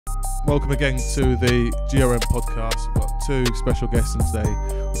Welcome again to the GRM podcast. We've got two special guests in today.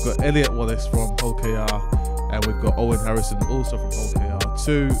 We've got Elliot Wallis from Hull KR, and we've got Owen Harrison, also from Hull KR.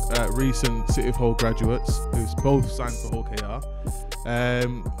 Two recent City of Hull graduates who's both signed for Hull KR.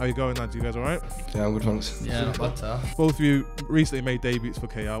 How you going, lads? You guys all right? Yeah, I'm good, thanks. Yeah, not bad, sir. Both of you recently made debuts for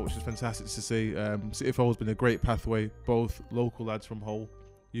KR, which is fantastic to see. City of Hull has been a great pathway. Both local lads from Hull.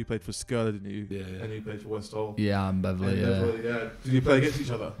 You played for Skirler, didn't you? Yeah. And you played for West Hull. Yeah, I'm Beverley. Yeah. Did you play against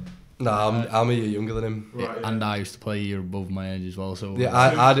each other? No, I'm a year younger than him. Right, yeah. And I used to play a year above my age as well. So Yeah,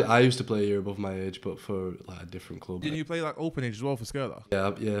 I used to play a year above my age, but for like a different club. Didn't you play like open age as well for Skirler?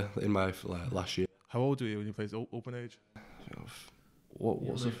 Yeah, in my last year. How old were you when you played open age?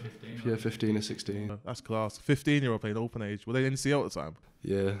 What's it? Yeah, 15 or 16. That's class. 15-year-old playing open age. Were they NCL at the time?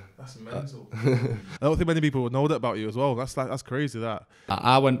 Yeah. That's mental. I don't think many people would know that about you as well. That's crazy. That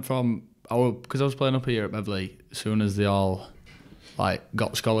I went from because I was playing up a year at Beverley. As soon as they all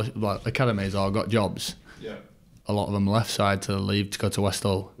got scholarship, academies or got jobs, yeah. A lot of them left, so I had to leave to go to West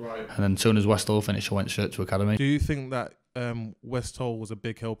Hull. Right. And then as soon as West Hull finished, I went straight to academy. Do you think that West Hull was a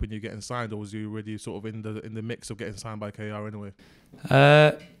big help in you getting signed, or was you already sort of in the mix of getting signed by KR anyway?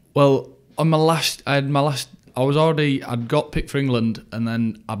 Well, on I'd got picked for England, and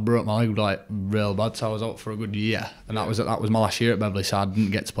then I broke my leg real bad, so I was out for a good year, and that was my last year at Beverley, so I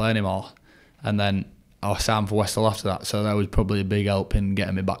didn't get to play anymore. And then I was signed for West Hull after that, so that was probably a big help in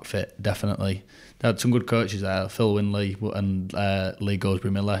getting me back fit. Definitely, they had some good coaches there, Phil Winley and Lee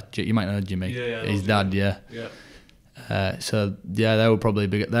Goldsbury Miller. You might know Jimmy, his dad, yeah. So yeah, they were probably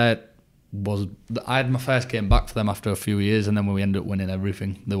big. I had my first game back for them after a few years, and then when we ended up winning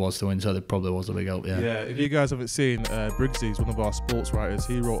everything there was to win, so there probably was a big help. Yeah. If you guys haven't seen, Briggsy's one of our sports writers.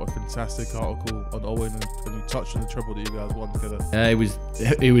 He wrote a fantastic article on Owen, and he touched on the trouble that you guys won together. Yeah,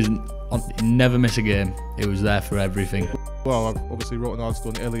 he never miss a game. He was there for everything. Well, I've obviously wrote an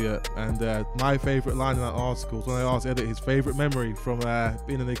article on Elliot, and my favourite line in that article was when I asked Elliot his favourite memory from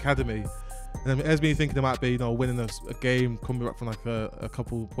being in the academy. And it has me thinking it might be, winning a game, coming back from a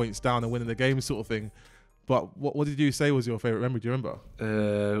couple points down and winning the game sort of thing. But what did you say was your favourite memory? Do you remember?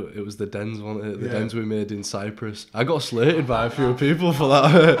 It was the dens one. The dens we made in Cyprus. I got slated by a few people for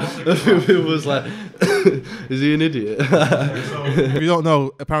that. A few people was like, "Is he an idiot?" If you don't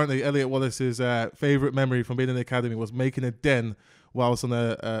know, apparently Elliot Wallis's favourite memory from being in the academy was making a den whilst on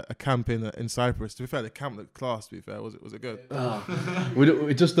a camp in Cyprus. To be fair, the camp looked class. To be fair, was it good?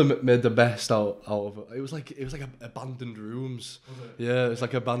 We just made the best out of it. It was like abandoned rooms. Was it? Yeah, it was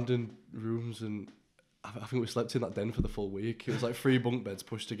like abandoned rooms, and I think we slept in that den for the full week. It was like 3 bunk beds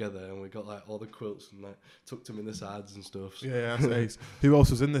pushed together, and we got all the quilts and tucked them in the sides and stuff. So. Yeah, that's ace. Who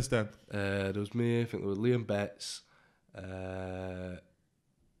else was in this den? There was me. I think there was Liam Betts,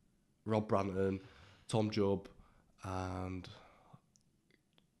 Rob Branton, Tom Jubb, and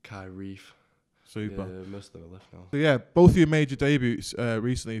Kai Reef. Super. Yeah, most of them are left now. So yeah, both of you made your debuts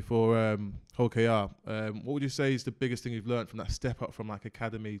recently for Hull KR. What would you say is the biggest thing you've learned from that step up from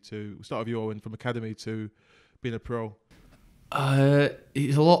academy to start of your Owen, from academy to being a pro?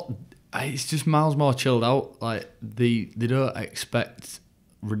 It's a lot. It's just miles more chilled out. They don't expect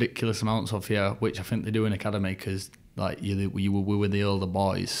ridiculous amounts of you, which I think they do in academy, because we were the older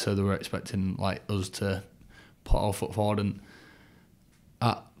boys, so they were expecting us to put our foot forward. And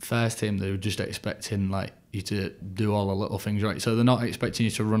at first team, they were just expecting you to do all the little things right. So they're not expecting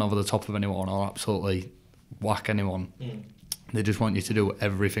you to run over the top of anyone or absolutely whack anyone. They just want you to do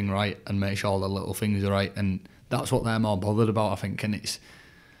everything right and make sure all the little things are right. And that's what they're more bothered about, I think. And it's,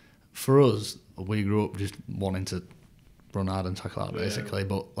 for us, we grew up just wanting to run hard and tackle hard, basically.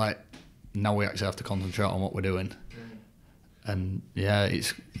 But now we actually have to concentrate on what we're doing. And yeah,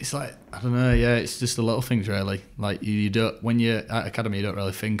 it's I don't know, it's just the little things really. You don't, when you're at academy, you don't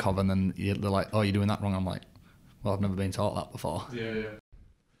really think of, and then they're like, oh, you're doing that wrong. I'm like, well, I've never been taught that before. Yeah.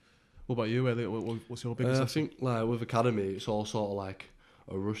 What about you, Elliot? What's your biggest? I think with academy, it's all sort of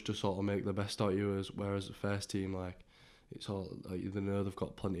a rush to sort of make the best out of you, whereas at first team, it's all they know they've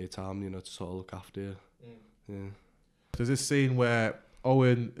got plenty of time, to sort of look after you. Yeah. There's this scene where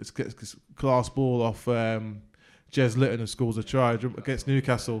Owen gets class ball off Jez Litton and scores a try against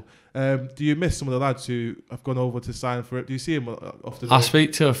Newcastle. Do you miss some of the lads who have gone over to sign for it? Do you see him often? I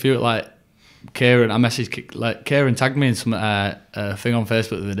speak to a few, Kieran. I messaged Kieran tagged me in some thing on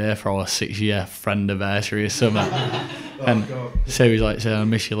Facebook the other day for our 6-year friend anniversary or something. And so he was saying, I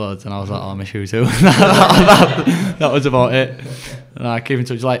miss you loads, and I was like, I miss you too. that was about it. And I keep in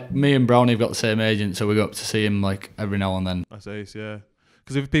touch. Me and Brownie have got the same agent, so we go up to see him every now and then. That's ace, yeah.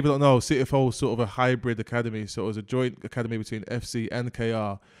 Because if people don't know, City of Hull is sort of a hybrid academy, so it's a joint academy between FC and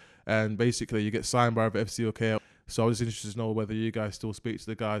KR, and basically you get signed by either FC or KR. So I was interested to know whether you guys still speak to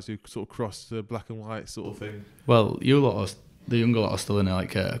the guys who sort of cross the black and white sort of thing. Well, the younger lot are still in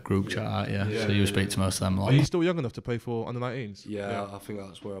like a group chat, aren't you? So you speak to most of them. Are you still young enough to play for under 19s? Yeah, I think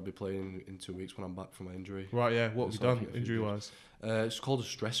that's where I'll be playing in 2 weeks when I'm back from my injury. Right, yeah. What have you done injury-wise? It's called a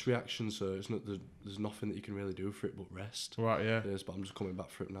stress reaction, so it's not there's nothing that you can really do for it but rest. Right, yeah. Yes, but I'm just coming back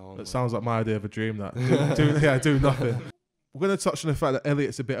for it now. That sounds like my idea of a dream, that. do nothing. We're going to touch on the fact that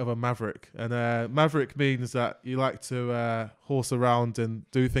Elliot's a bit of a maverick. And maverick means that you like to horse around and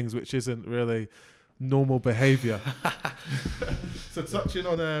do things which isn't really normal behaviour. So touching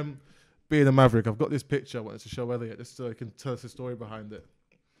on being a maverick, I've got this picture I wanted to show Elliot just so he can tell us the story behind it.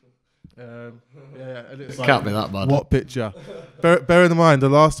 And it's It can't be that bad. What picture? Bear in mind, the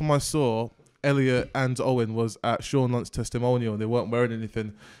last time I saw Elliot and Owen was at Shawn lunch testimonial and they weren't wearing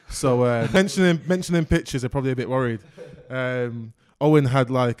anything. So mentioning pictures, they're probably a bit worried. Owen had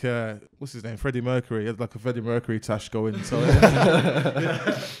like what's his name, Freddie Mercury. He had like a Freddie Mercury tash going. So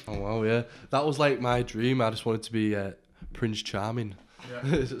Oh wow, yeah, that was like my dream. I just wanted to be Prince Charming.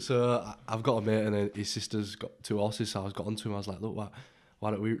 Yeah. So I've got a mate and his sister's got 2 horses. So I got onto him. I was like, look,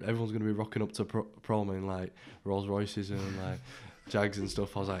 why don't we? Everyone's gonna be rocking up to prom in like Rolls Royces and like Jags and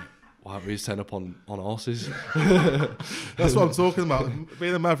stuff. I was like, why don't we just turn up on horses? That's what I'm talking about.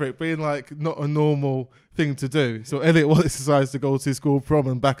 Being a maverick, being like not a normal thing to do. So Elliot Wallis decides to go to school prom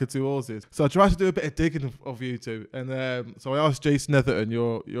and back of 2 horses. So I tried to do a bit of digging of you two, and so I asked Jason Netherton,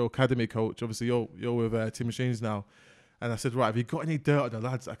 your academy coach. Obviously, you're with Team Machines now, and I said, right, have you got any dirt on the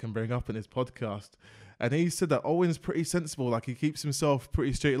lads I can bring up in this podcast? And he said that Owen's pretty sensible. Like he keeps himself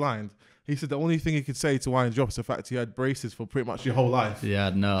pretty straight lined. He said the only thing he could say to wind you up is the fact he had braces for pretty much your whole life.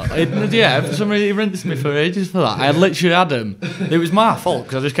 Yeah, no. For some reason, he rinsed me for ages for that. I had literally had him. It was my fault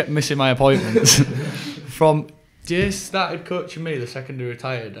because I just kept missing my appointments. From Jay started coaching me the second he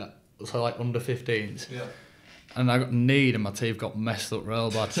retired, so like under 15s. Yeah. And I got kneed and my teeth got messed up real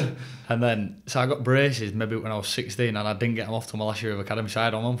bad. And then, so I got braces maybe when I was 16 and I didn't get them off till my last year of academy. So I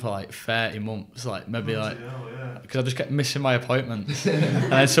had them on for like 30 months, like maybe because I just kept missing my appointments.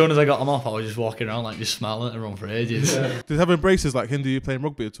 And as soon as I got them off, I was just walking around like just smiling at everyone for ages. Yeah. Did having braces like hinder you playing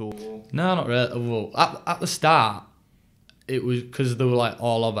rugby at all? No, not really. Well, at the start, it was because they were like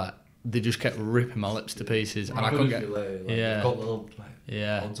all over. They just kept ripping my lips to pieces, and I couldn't get. You've got little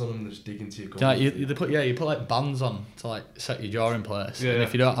bands on them that just dig into your gums. You put like bands on to like set your jaw in place, and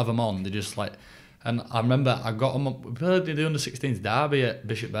if you don't have them on, they just like. And I remember I got them. We played the under-16s derby at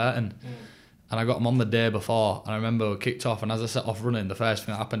Bishop Boatin, and I got them on the day before. And I remember we kicked off, and as I set off running, the first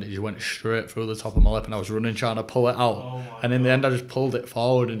thing that happened, it just went straight through the top of my lip, and I was running trying to pull it out. And in the end, I just pulled it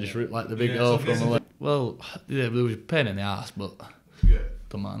forward and just ripped like the big hole from my lip. Well, yeah, it was a pain in the ass, but.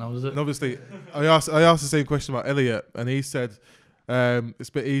 Don't matter, was it? And obviously, I asked the same question about Elliot, and he said it's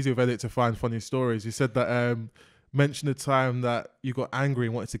a bit easier with Elliot to find funny stories. He said that mentioned the time that you got angry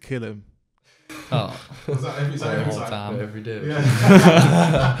and wanted to kill him. Oh, was that every time? Every day.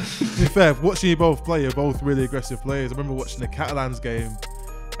 Yeah. To be fair, watching you both play, you're both really aggressive players. I remember watching the Catalans game,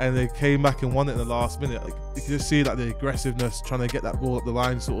 and they came back and won it in the last minute. Like, you could just see like the aggressiveness, trying to get that ball up the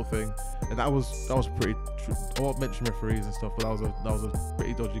line, sort of thing. And that was pretty. I won't mention referees and stuff, but that was a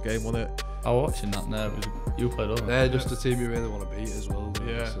pretty dodgy game, wasn't it? I was watching that now. You played over. They're just a team you really want to beat as well.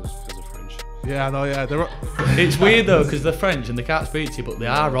 Yeah, because of French. Yeah, I know. Yeah, it's weird though because they're French and they can't speak to you, but they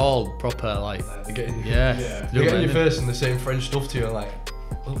are all proper like. They're getting they're getting your face in the same French stuff to you, and like.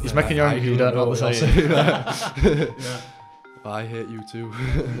 It's making you angry. You don't know what to say. Yeah. I hate you too.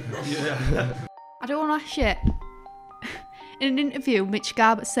 Yeah. I don't want to ask you. In an interview, Mitch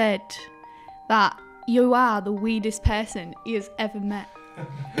Garbutt said that you are the weirdest person he has ever met.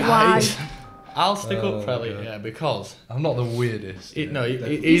 Why? I'll stick up for Elliot, yeah, because I'm not the weirdest. He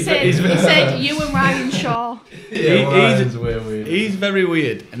said you and Ryan Shaw. Ryan's way weird. He's very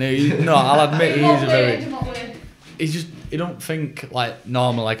weird, and I'll admit he's very. He's just he don't think like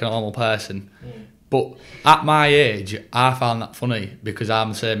normal, like a normal person. But at my age, I found that funny because I'm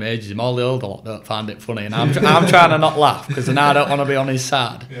the same age as him. All the older lot don't find it funny, and I'm trying to not laugh because then I don't want to be on his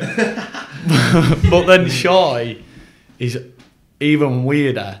side. Yeah. But then Shaw is even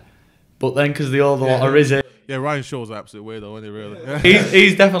weirder. But then because the older lot are his age. Yeah, Ryan Shaw's an absolute weirdo, isn't he, really?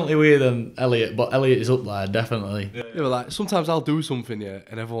 he's definitely weirder than Elliot, but Elliot is up there, definitely. Yeah, but like sometimes I'll do something,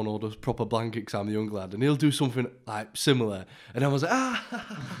 and everyone will just proper blank because I'm the young lad, and he'll do something like similar, and everyone's like,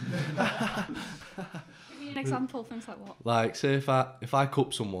 Give me an example, things like what? Like, say if I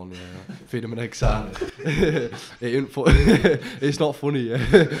cup someone, feed them an egg sandwich, it's not funny, yeah.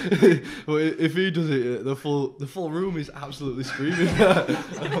 But if he does it, the full room is absolutely screaming.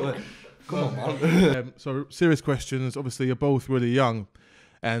 I'm like, come on, man. So serious questions. Obviously, you're both really young,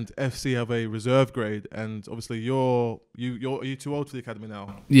 and FC have a reserve grade, and obviously are you too old for the academy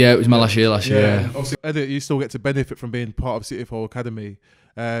now? Yeah, it was my last year last year. Obviously, Elliot, you still get to benefit from being part of City Hall Academy.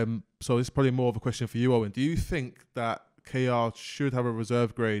 So this is probably more of a question for you, Owen. Do you think that KR should have a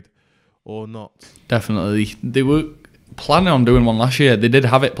reserve grade or not? Definitely. They were planning on doing one last year. They did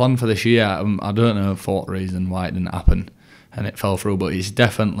have it planned for this year. I don't know for what reason why it didn't happen and it fell through, but it's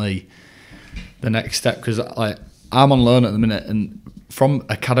definitely the next step, because like I'm on loan at the minute, and from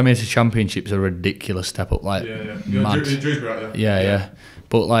academy to championship is a ridiculous step up. Like, mad. Yeah.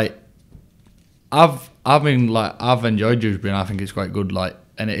 But like, I've enjoyed Dewsbury, and I think it's quite good. Like,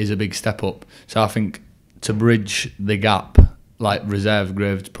 and it is a big step up. So I think to bridge the gap, like reserve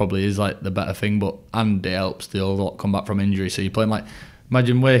grades probably is like the better thing. But and it helps the old lot come back from injury. So you're playing like,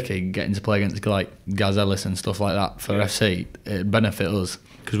 imagine Wakey getting to play against like Gaz Ellis and stuff like that for FC. It'd benefit us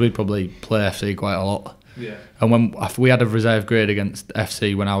because we'd probably play FC quite a lot. Yeah. And we had a reserve grade against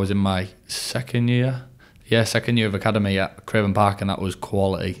FC when I was in my second year of academy at Craven Park, and that was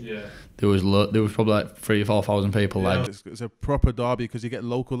quality. Yeah. There was probably like 3,000 or 4,000 people there. It's a proper derby because you get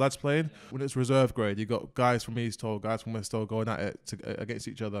local lads playing. When it's reserve grade, you got guys from East Hull, guys from West Hull going at it against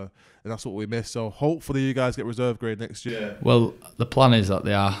each other, and that's what we miss. So hopefully you guys get reserve grade next year. Well, the plan is that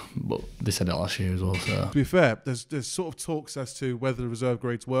they are, but they said it last year as well. So to be fair, there's sort of talks as to whether the reserve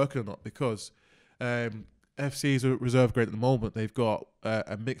grade's working or not, because FC's a reserve grade at the moment. They've got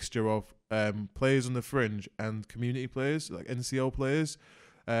a mixture of players on the fringe and community players, like NCO players.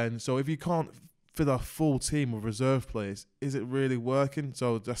 And so if you can't fill a full team of reserve players, is it really working?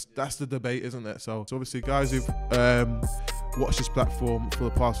 So that's the debate, isn't it? So obviously, guys who've watched this platform for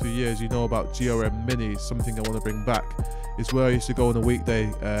the past few years, you know about GRM Minis. Something I want to bring back is where I used to go on a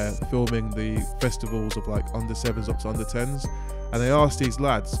weekday filming the festivals of like under 7s up to under 10s. And they asked these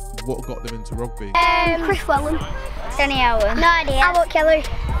lads what got them into rugby. Chris Wellham. Danny Owen. No idea. Albert Kelly.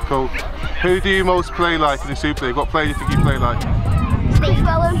 Cool. Who do you most play like in the Super League? What player do you think you play like? Chris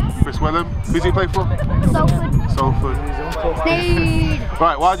Wellham. Chris Wellham. Who do you play for? Salford. Sneed.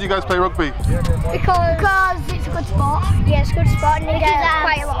 Right, why do you guys play rugby? Because it's a good sport. Yeah, it's a good sport and you get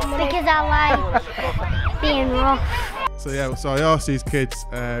quite a lot of money. Because I like being rough. So I asked these kids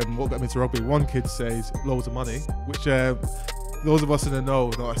what got them into rugby. One kid says loads of money, which those of us in the know,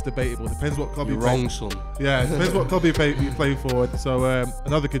 that's debatable. Depends what club you play. Wrong, son. Yeah, depends what club you play for. So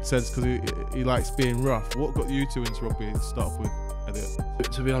another kid says because he likes being rough. What got you two into rugby to start off with,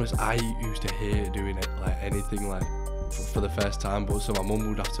 Elliot? To be honest, I used to hate doing it, like anything like for the first time. But so my mum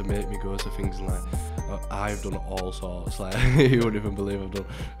would have to make me go to things and like I've done all sorts. Like you wouldn't even believe I've done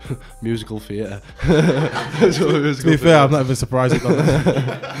musical theatre. To be fair, I'm not even surprised at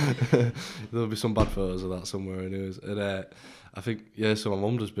that. There'll be some bad photos of that somewhere, anyways. And I think so my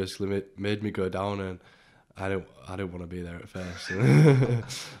mum just basically made me go down, and I didn't want to be there at first.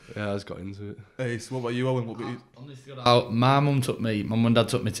 Yeah, I just got into it. Hey, so what about you, Owen? What got you? My mum and dad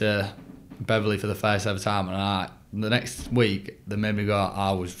took me to Beverley for the first ever time, and the next week they made me go out.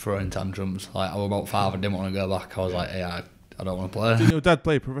 I was throwing tantrums. Like I was about 5, I didn't want to go back. I was like, hey, I don't want to play. Didn't your dad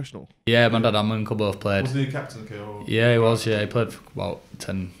play professional? Yeah, my dad and my uncle both played. Was he captain? Yeah, he was. Yeah, he played for about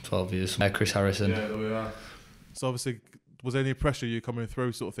 10, 12 years. Chris Harrison. Yeah, there we are. So obviously, was there any pressure you coming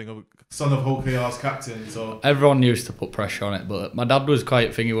through, sort of thing, of son of Hull KR's captain? So everyone used to put pressure on it, but my dad was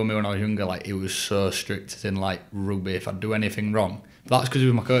quite thingy with me when I was younger. Like he was so strict, as in like rugby. If I'd do anything wrong, but that's because he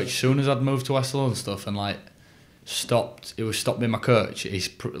was my coach. As soon as I'd moved to West Hull and stuff, and like stopped being my coach. He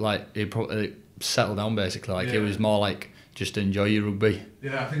probably settled down basically. Like it was more like just enjoy your rugby.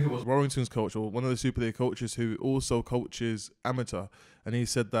 Yeah, I think it was Warrington's coach, or one of the Super League coaches, who also coaches amateur. And he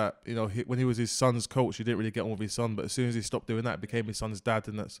said that, you know, when he was his son's coach, he didn't really get on with his son. But as soon as he stopped doing that, it became his son's dad,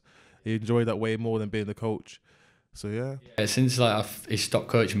 and he enjoyed that way more than being the coach. So yeah. Since like he stopped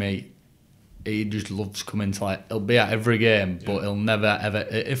coaching me, he just loves coming to like. He'll be at every game, but he'll never ever.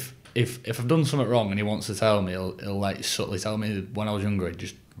 If I've done something wrong and he wants to tell me, he'll like subtly tell me. When I was younger, he'd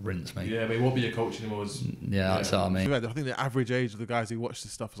just rinse me. Yeah, but he won't be your coach anymore. That's what I mean. I think the average age of the guys who watch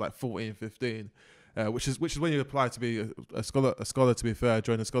this stuff is like 14, 15. Which is when you apply to be a scholar. To be fair,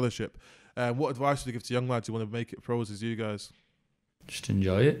 join a scholarship. What advice would you give to young lads who want to make it pros as you guys? Just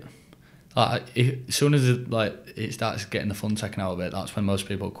enjoy it. As soon as it starts getting the fun taken out of it, that's when most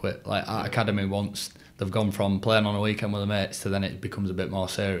people quit. Like at academy, once they've gone from playing on a weekend with their mates to then it becomes a bit more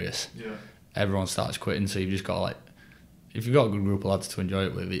serious. Yeah. Everyone starts quitting, so you've just got to if you've got a good group of lads to enjoy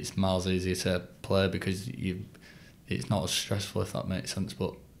it with, it's miles easier to play because it's not as stressful, if that makes sense.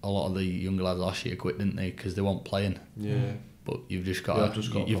 But a lot of the younger lads last year quit, didn't they? Because they weren't playing. Yeah. But you've just got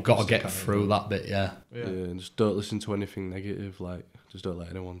to get through that bit, yeah. Yeah, and just don't listen to anything negative. Like, just don't let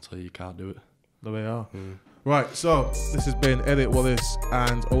anyone tell you can't do it. There we are. Right, so this has been Elliot Wallis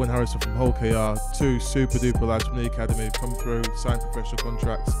and Owen Harrison from Hull KR, two super duper lads from the academy, come through, signed professional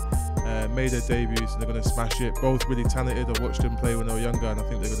contracts, made their debuts, and they're going to smash it. Both really talented. I watched them play when they were younger, and I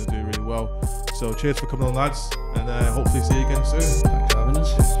think they're going to do really well. So cheers for coming on, lads, and hopefully see you again soon.